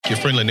Your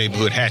friendly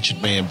neighborhood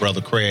hatchet man,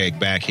 Brother Craig,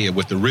 back here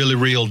with the really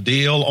real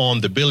deal on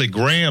the Billy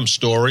Graham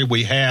story.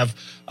 We have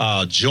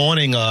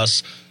joining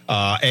us,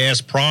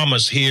 as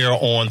promised here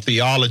on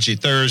Theology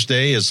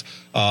Thursday, is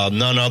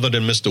none other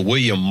than Mr.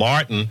 William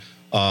Martin.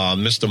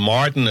 Mr.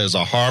 Martin is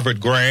a Harvard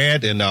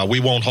grad, and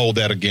we won't hold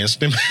that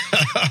against him.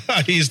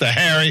 He's the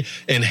Harry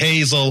and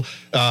Hazel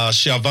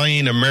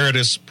Chavin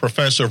Emeritus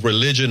Professor of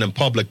Religion and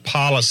Public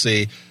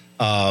Policy,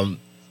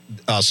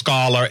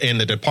 scholar in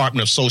the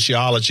Department of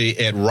Sociology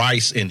at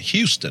Rice in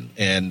Houston.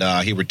 And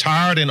he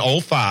retired in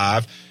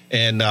 2005,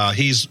 and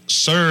he's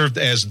served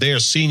as their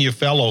senior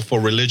fellow for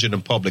religion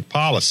and public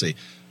policy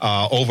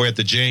over at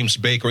the James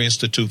Baker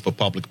Institute for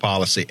Public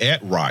Policy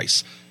at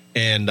Rice.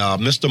 And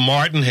Mr.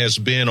 Martin has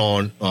been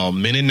on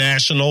many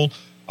national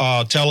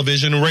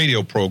television and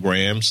radio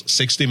programs,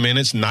 60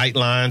 Minutes,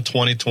 Nightline,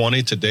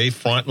 2020, Today,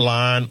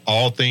 Frontline,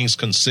 All Things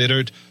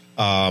Considered.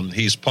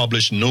 He's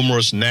published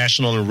numerous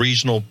national and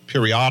regional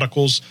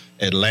periodicals,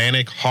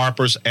 Atlantic,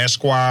 Harper's,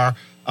 Esquire,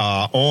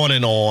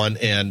 on.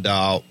 And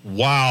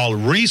while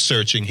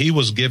researching, he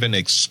was given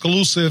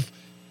exclusive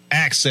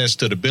access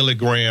to the Billy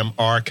Graham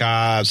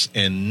archives.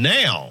 And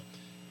now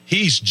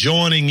he's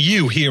joining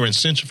you here in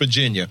Central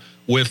Virginia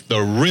with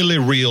the really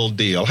real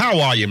deal. How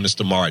are you,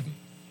 Mr. Martin?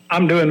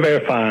 I'm doing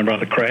very fine,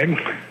 Brother Craig.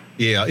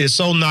 Yeah, it's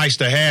so nice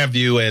to have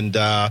you, and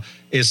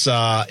it's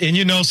and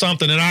you know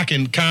something, and I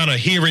can kind of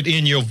hear it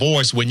in your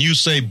voice when you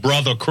say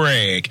Brother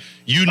Craig.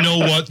 You know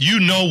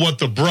what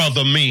the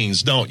brother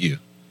means, don't you?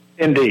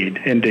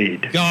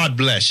 Indeed. God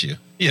bless you.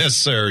 Yes,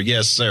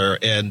 sir.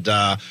 And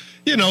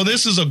you know,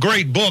 this is a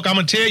great book. I'm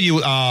gonna tell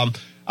you,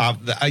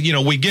 you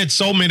know, we get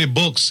so many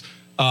books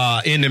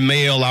in the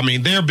mail. I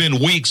mean, there have been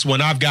weeks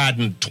when I've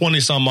gotten 20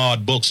 some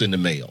odd books in the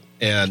mail,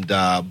 and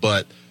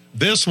but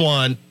this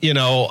one, you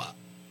know,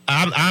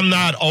 I'm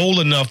not old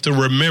enough to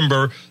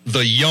remember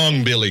the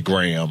young Billy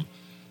Graham,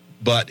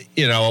 but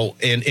you know,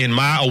 in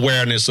my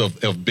awareness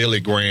of Billy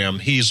Graham,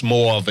 he's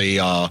more of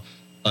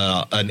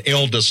an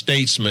elder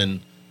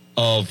statesman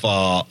of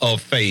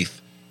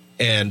faith.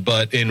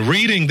 But in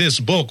reading this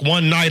book,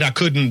 one night I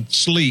couldn't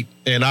sleep,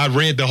 and I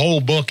read the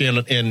whole book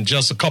in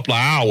just a couple of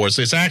hours.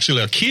 It's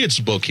actually a kid's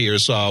book here.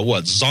 So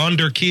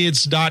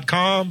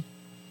zonderkids.com?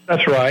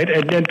 That's right.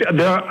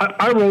 And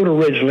I wrote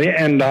originally,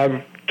 and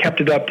I've kept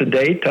it up to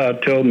date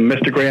till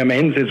Mr. Graham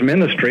ends his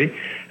ministry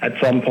at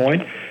some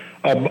point.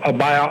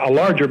 A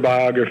larger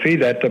biography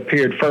that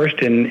appeared first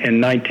in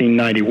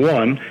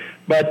 1991.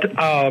 But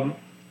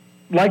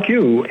like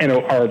you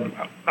know, or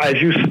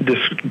as you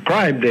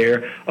described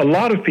there, a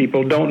lot of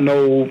people don't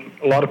know,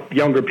 a lot of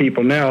younger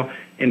people now,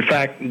 in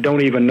fact,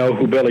 don't even know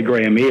who Billy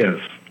Graham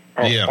is.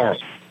 Or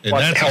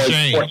that's a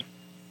shame.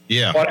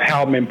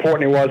 How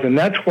important it was. And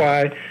that's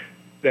why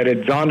that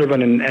at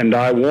Zondervan and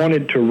I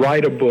wanted to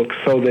write a book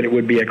so that it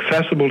would be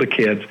accessible to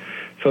kids,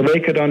 so they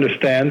could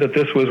understand that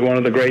this was one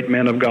of the great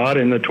men of God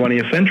in the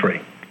 20th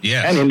century.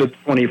 Yes. And in the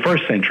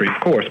 21st century, of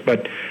course.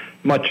 But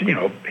much, you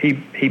know,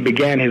 he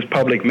began his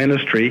public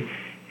ministry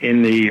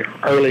in the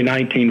early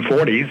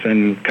 1940s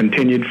and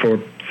continued for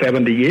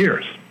 70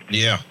 years.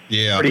 Yeah.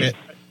 And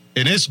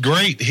it's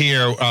great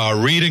here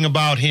reading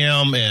about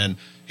him and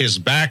his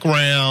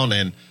background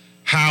and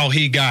how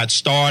he got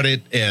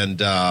started.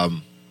 And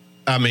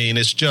I mean,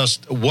 it's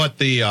just what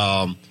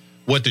the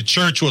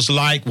church was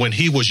like when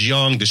he was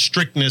young, the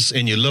strictness,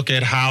 and you look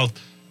at how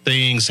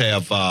things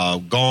have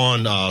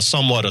gone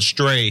somewhat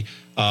astray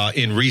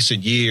in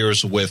recent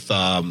years with,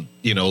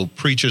 you know,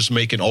 preachers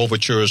making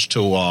overtures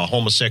to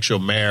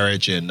homosexual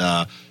marriage, and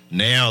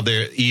now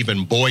they're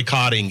even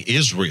boycotting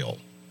Israel.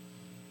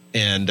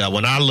 And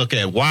when I look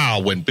at,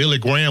 when Billy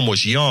Graham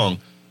was young,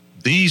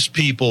 these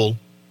people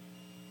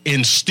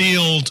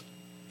instilled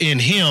in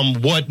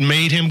him what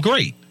made him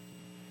great.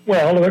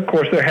 Well, of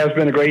course, there has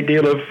been a great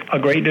deal of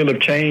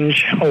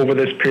change over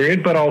this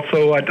period, but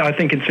also I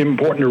think it's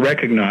important to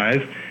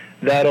recognize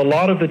that a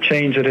lot of the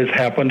change that has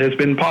happened has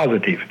been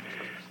positive.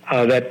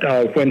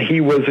 That when he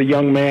was a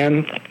young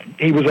man,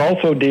 he was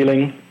also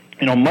dealing,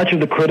 you know, much of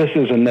the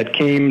criticism that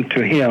came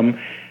to him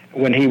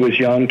when he was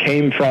young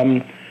came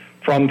from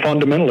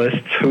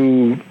fundamentalists,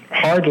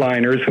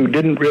 hardliners who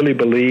didn't really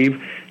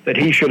believe that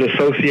he should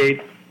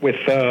associate with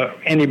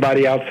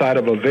anybody outside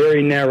of a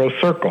very narrow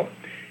circle.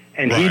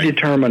 And He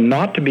determined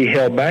not to be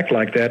held back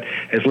like that.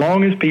 As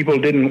long as people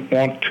didn't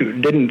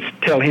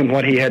tell him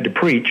what he had to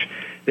preach,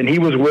 then he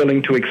was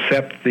willing to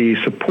accept the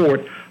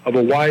support of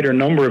a wider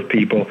number of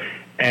people.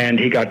 And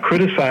he got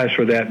criticized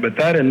for that, but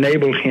that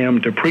enabled him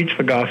to preach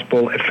the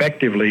gospel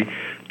effectively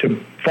to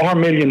far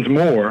millions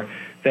more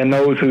than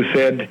those who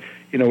said,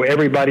 you know,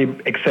 everybody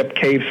except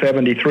Cave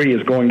 73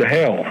 is going to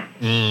hell.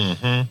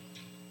 Mm-hmm.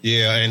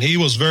 Yeah, and he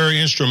was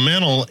very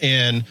instrumental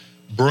in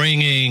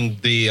bringing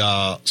the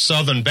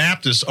Southern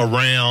Baptists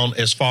around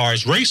as far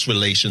as race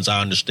relations, I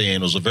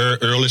understand. Was a very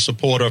early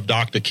supporter of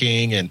Dr.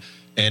 King, and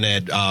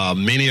at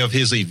many of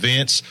his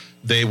events,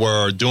 they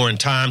were during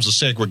times of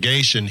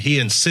segregation. He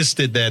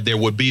insisted that there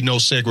would be no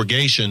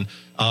segregation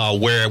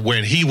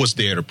when he was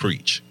there to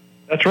preach.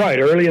 That's right.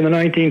 Early in the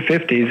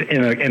 1950s,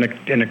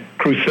 in a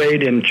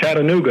crusade in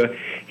Chattanooga,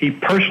 he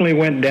personally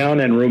went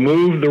down and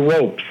removed the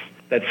ropes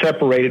that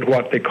separated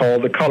what they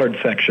called the colored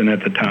section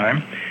at the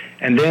time.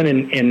 And then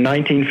in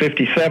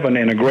 1957,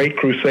 in a great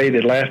crusade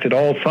that lasted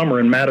all summer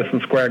in Madison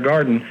Square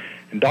Garden,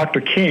 and Dr.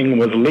 King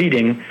was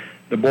leading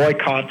the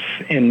boycotts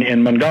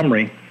in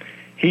Montgomery.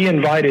 He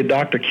invited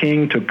Dr.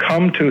 King to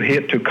come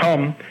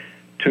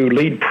to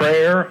lead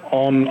prayer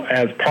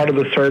as part of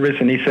the service,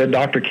 and he said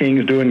Dr.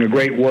 King's doing a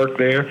great work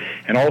there,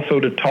 and also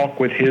to talk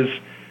with his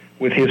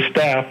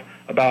staff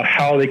about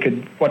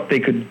what they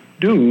could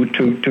do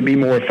to be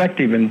more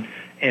effective in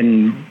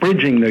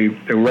bridging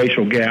the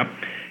racial gap.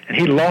 And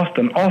he lost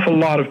an awful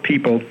lot of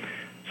people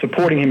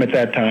supporting him at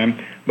that time.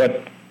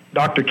 But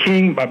Dr.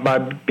 King, by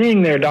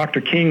being there, Dr.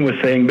 King was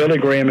saying, Billy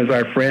Graham is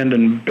our friend,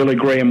 and Billy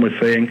Graham was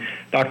saying,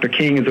 Dr.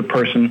 King is a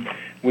person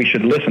we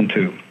should listen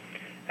to.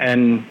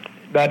 And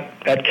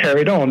that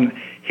carried on.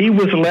 He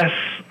was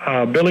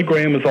Billy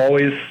Graham was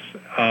always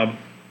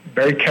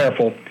very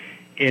careful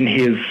in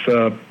his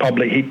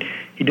public.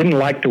 He didn't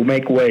like to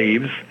make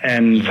waves,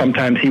 and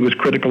sometimes he was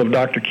critical of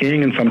Dr.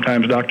 King, and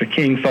sometimes Dr.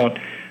 King thought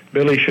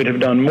Billy should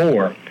have done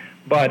more.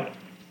 But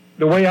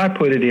the way I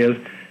put it is,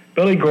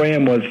 Billy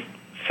Graham was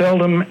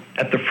seldom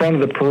at the front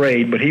of the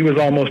parade, but he was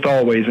almost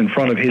always in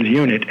front of his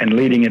unit and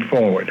leading it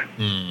forward.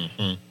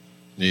 Mm-hmm.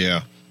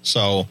 Yeah.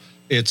 So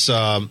it's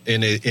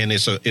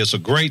it's a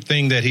great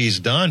thing that he's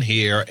done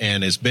here,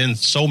 and it's been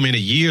so many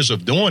years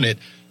of doing it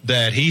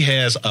that he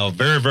has a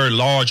very, very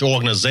large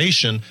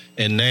organization,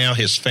 and now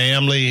his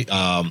family,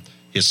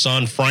 his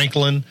son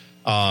Franklin,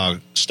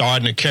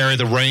 starting to carry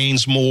the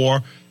reins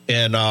more,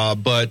 and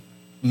but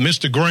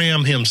Mr.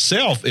 Graham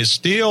himself is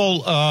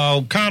still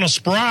kind of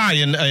spry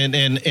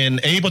and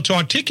able to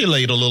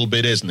articulate a little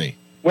bit, isn't he?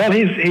 Well,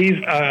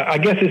 he's I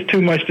guess it's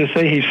too much to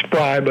say he's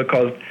spry,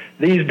 because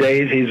these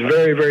days he's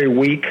very, very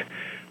weak,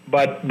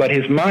 but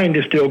his mind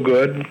is still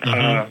good,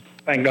 mm-hmm.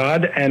 Thank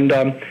God.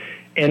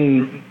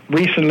 And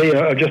recently,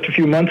 just a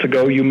few months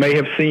ago, you may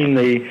have seen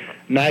the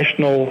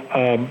national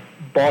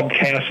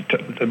broadcast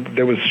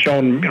that was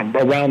shown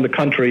around the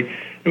country.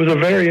 It was a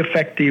very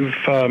effective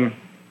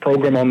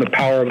program on the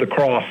power of the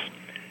cross,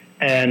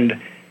 and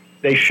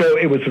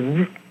it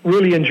was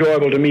really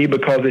enjoyable to me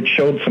because it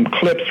showed some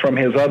clips from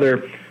his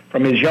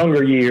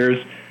younger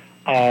years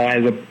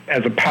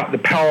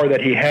the power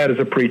that he had as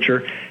a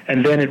preacher,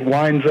 and then it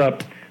winds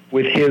up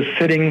with his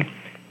sitting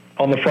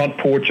on the front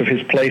porch of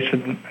his place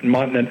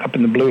up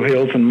in the Blue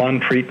Hills in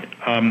Montreat,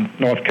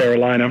 North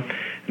Carolina,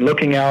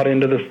 looking out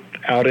into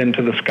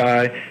the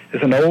sky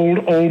as an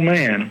old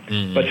man,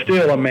 mm-hmm. but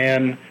still a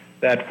man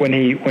that when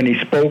he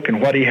spoke and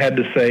what he had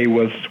to say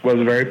was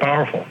very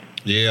powerful.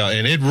 Yeah,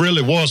 and it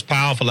really was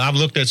powerful. I've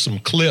looked at some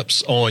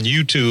clips on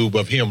YouTube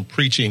of him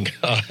preaching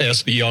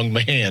as a young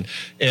man,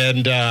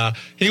 and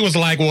he was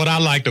like what I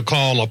like to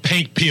call a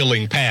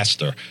paint-peeling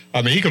pastor.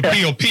 I mean, he could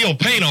peel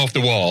paint off the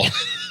wall.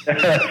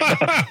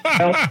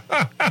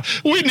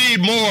 We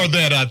need more of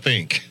that, I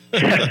think.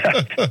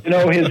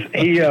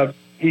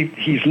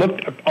 He's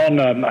looked on,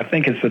 I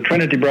think it's the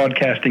Trinity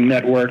Broadcasting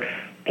Network,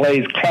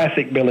 plays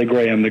classic Billy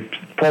Graham, the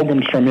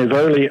programs from his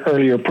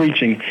earlier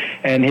preaching,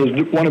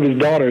 and one of his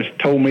daughters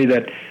told me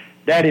that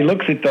Daddy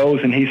looks at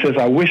those and he says,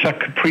 I wish I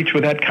could preach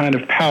with that kind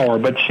of power,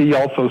 but she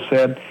also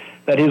said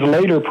that his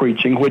later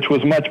preaching, which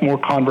was much more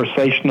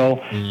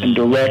conversational and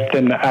direct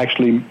and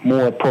actually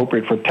more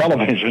appropriate for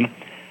television,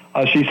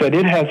 she said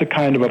it has a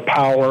kind of a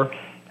power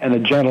and a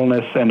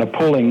gentleness and a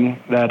pulling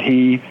that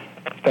he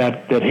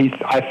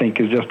I think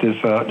is just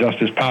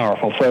as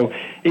powerful. So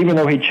even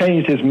though he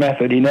changed his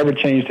method, he never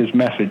changed his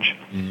message,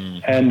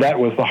 and that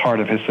was the heart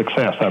of his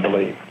success, I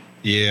believe.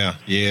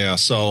 Yeah.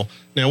 So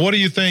now, what do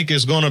you think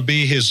is going to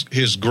be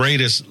his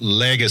greatest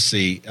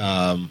legacy?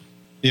 And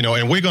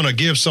we're going to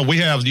give some.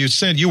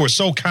 You were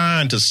so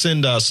kind to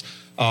send us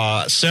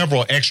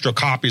several extra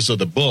copies of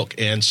the book,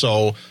 and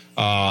so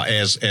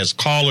as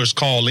callers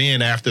call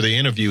in after the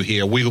interview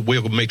here,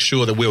 we'll make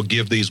sure that we'll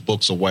give these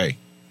books away.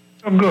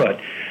 Oh, good.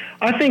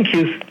 I think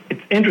it's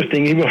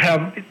interesting.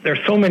 There's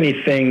so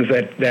many things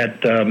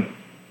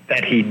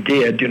that he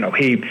did.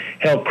 He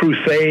held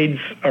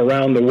crusades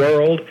around the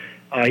world.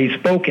 He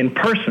spoke in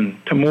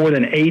person to more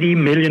than 80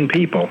 million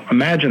people.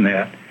 Imagine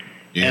that.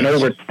 Yes. And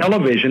over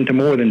television to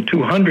more than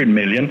 200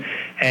 million,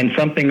 and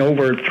something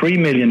over 3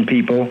 million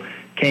people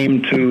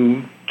came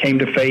to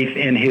faith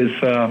in his,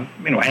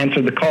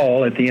 answered the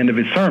call at the end of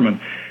his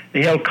sermon.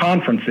 He held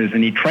conferences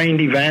and he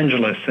trained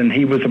evangelists, and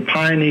he was a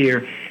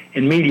pioneer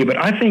in media. But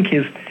I think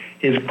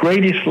his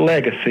greatest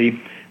legacy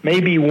may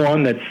be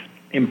one that's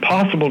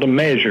impossible to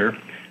measure,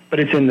 but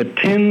it's in the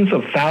tens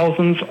of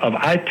thousands of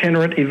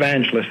itinerant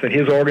evangelists that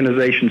his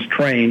organizations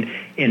trained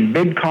in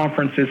big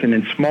conferences and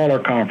in smaller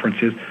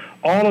conferences,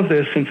 all of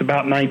this since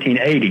about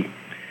 1980.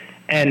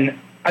 And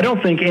I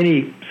don't think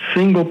any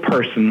single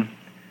person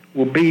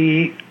will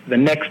be the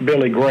next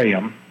Billy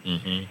Graham,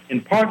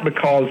 in part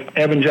because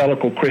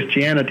evangelical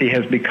Christianity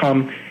has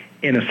become,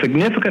 in a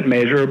significant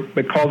measure,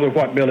 because of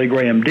what Billy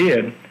Graham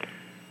did,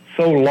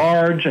 so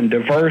large and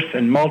diverse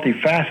and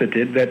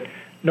multifaceted that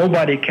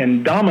nobody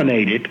can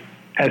dominate it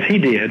as he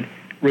did,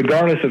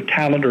 regardless of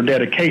talent or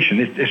dedication.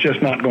 It's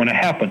just not going to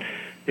happen.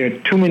 There are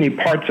too many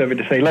parts of it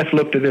to say, let's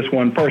look to this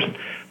one person.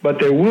 But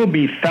there will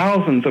be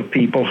thousands of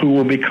people who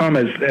will become,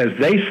 as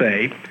they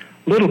say,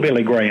 little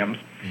Billy Grahams.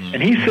 Mm-hmm.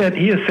 And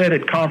he has said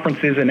at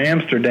conferences in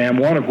Amsterdam,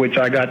 one of which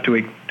I got to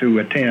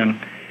attend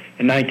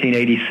in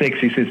 1986,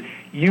 he says,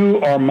 "You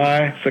are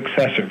my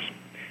successors."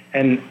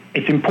 And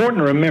it's important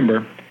to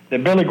remember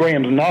that Billy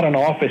Graham's not an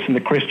office in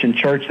the Christian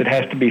church that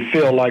has to be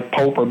filled like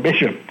Pope or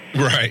Bishop.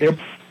 Right.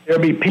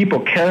 There'll be people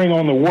carrying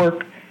on the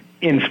work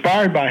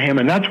inspired by him,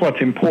 and that's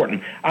what's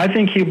important. I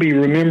think he'll be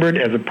remembered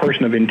as a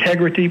person of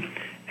integrity,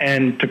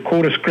 and to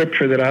quote a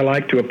scripture that I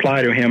like to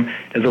apply to him,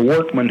 as a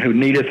workman who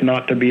needeth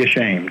not to be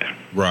ashamed.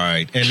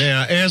 Right. And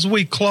now, as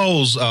we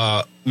close,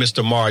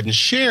 Mr. Martin,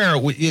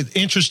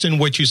 interesting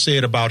what you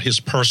said about his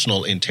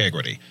personal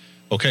integrity,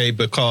 okay?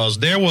 Because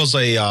there was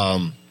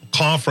a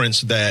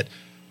conference that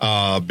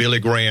Billy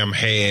Graham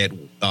had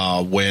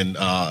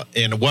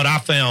and what I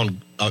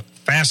found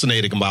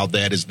fascinating about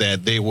that is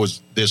that there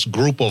was this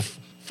group of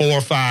 4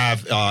 or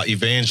 5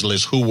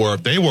 evangelists who were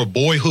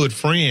boyhood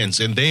friends,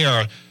 and they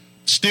are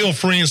still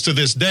friends to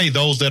this day,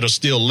 those that are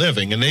still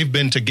living, and they've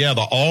been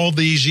together all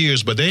these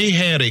years. But they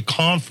had a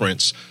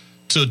conference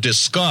to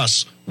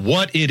discuss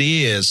what it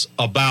is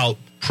about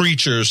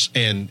preachers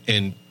and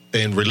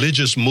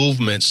religious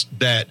movements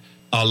that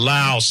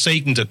allow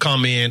Satan to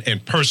come in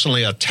and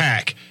personally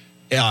attack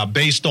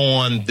based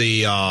on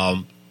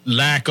the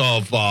lack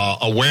of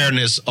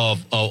awareness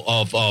of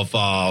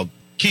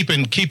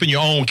keeping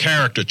your own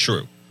character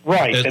true.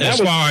 Right.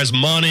 As far as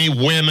money,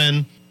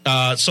 women.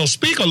 So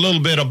speak a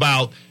little bit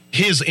about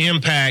his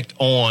impact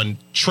on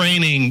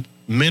training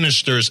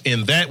ministers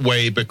in that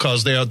way,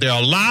 because there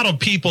are a lot of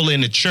people in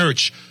the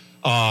church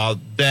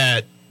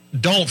that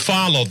don't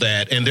follow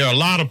that, and there are a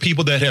lot of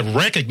people that have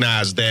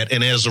recognized that,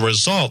 and as a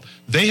result,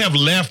 they have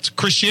left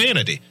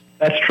Christianity.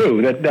 That's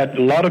true. That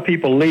a lot of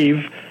people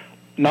leave,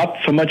 not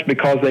so much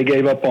because they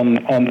gave up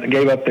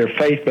gave up their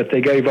faith, but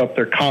they gave up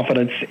their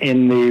confidence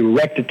in the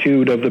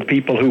rectitude of the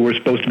people who were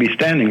supposed to be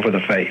standing for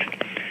the faith.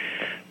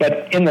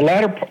 But in the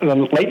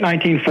late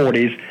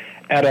 1940s,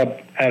 at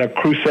a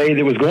crusade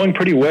that was going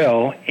pretty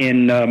well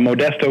in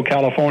Modesto,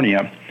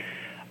 California,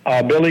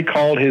 Billy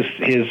called his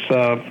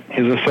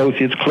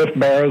associates, Cliff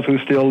Barrows,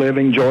 who's still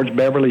living, George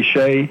Beverly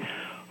Shea,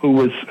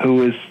 who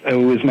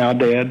is now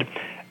dead,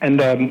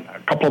 and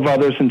a couple of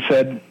others, and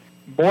said,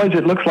 "Boys,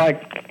 it looks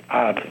like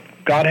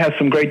God has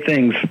some great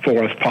things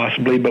for us,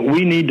 possibly, but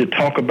we need to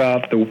talk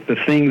about the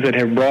things that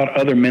have brought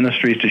other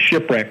ministries to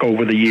shipwreck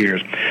over the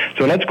years.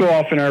 So let's go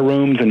off in our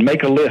rooms and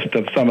make a list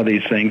of some of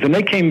these things." And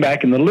they came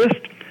back, and the list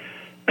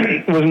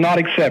was not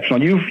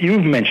exceptional.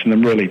 You've mentioned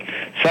them, really.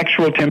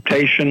 Sexual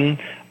temptation,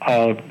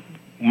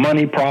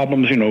 money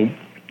problems.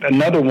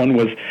 Another one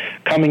was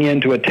coming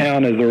into a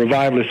town, as the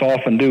revivalists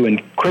often do,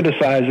 and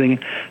criticizing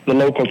the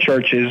local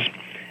churches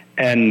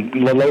and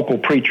the local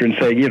preacher and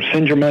saying,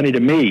 "Send your money to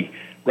me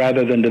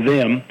rather than to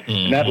them." Mm-hmm.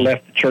 And that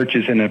left the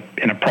churches in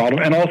a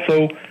problem. And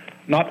also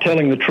not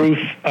telling the truth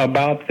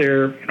about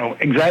their,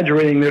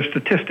 exaggerating their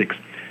statistics.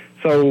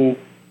 So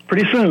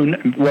pretty soon,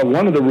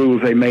 one of the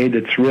rules they made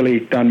that's really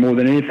done more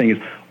than anything is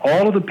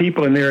all of the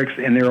people in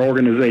their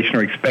organization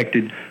are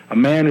expected. A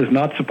man is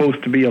not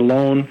supposed to be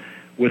alone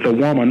with a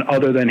woman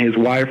other than his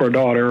wife or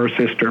daughter or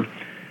sister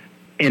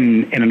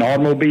in an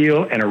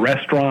automobile, in a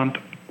restaurant,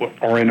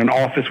 or in an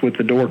office with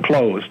the door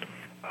closed,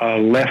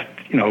 lest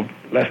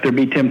there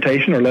be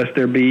temptation, or lest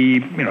there be,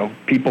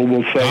 people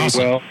will say,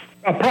 awesome. Well,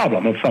 a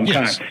problem of some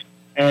kind,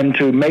 and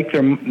to make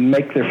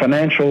their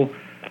financial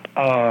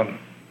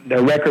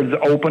their records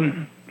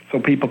open so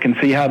people can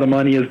see how the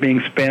money is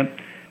being spent.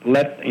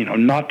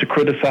 Not to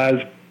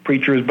criticize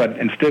preachers, but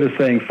instead of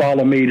saying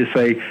 "follow me," to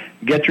say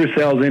 "get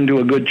yourselves into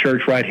a good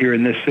church right here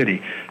in this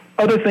city."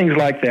 Other things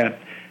like that,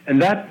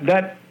 and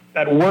that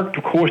worked,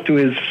 of course, to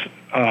his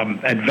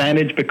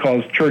advantage,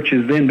 because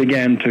churches then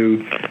began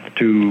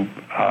to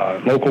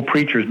local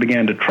preachers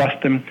began to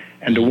trust him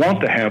and to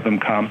want to have them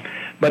come.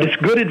 But it's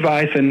good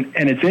advice, and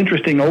it's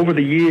interesting over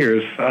the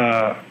years,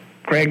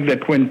 Craig,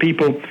 that when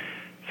people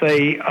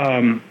say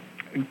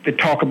they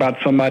talk about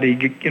somebody,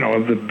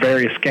 of the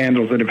various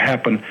scandals that have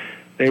happened,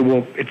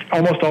 it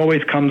almost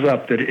always comes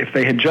up that if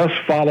they had just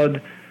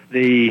followed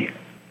the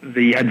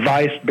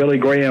advice Billy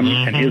Graham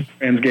and his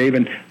friends gave,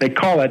 and they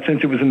call that,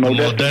 since it was in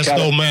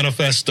Modesto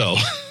Manifesto.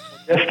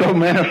 Modesto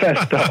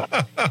Manifesto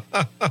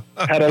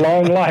had a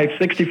long life.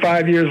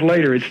 65 years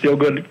later, it's still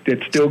good.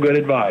 It's still good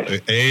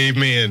advice.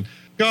 Amen.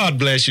 God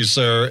bless you,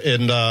 sir.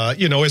 And,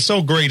 it's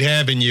so great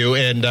having you.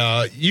 And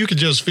you can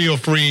just feel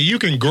free. You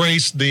can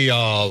grace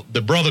the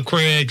Brother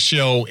Craig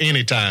show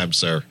anytime,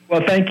 sir.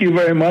 Well, thank you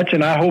very much.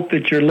 And I hope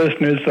that your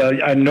listeners,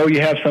 I know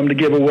you have some to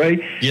give away.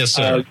 Yes,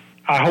 sir.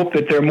 I hope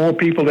that there are more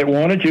people that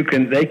want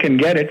it. They can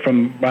get it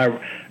by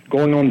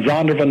going on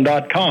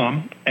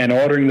Zondervan.com and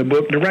ordering the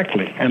book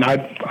directly. And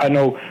I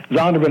know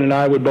Zondervan and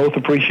I would both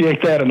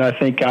appreciate that, and I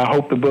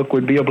hope the book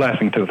would be a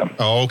blessing to them.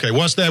 Oh, okay.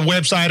 What's that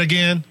website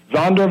again?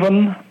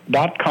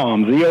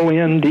 Zondervan.com,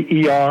 Zondervan,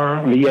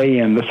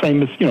 the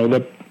same as,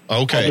 the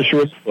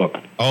publisher of the book.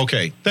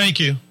 Okay. Thank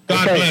you.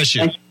 God bless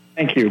you.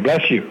 Thank you.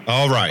 Bless you.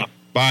 All right.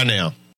 Bye now.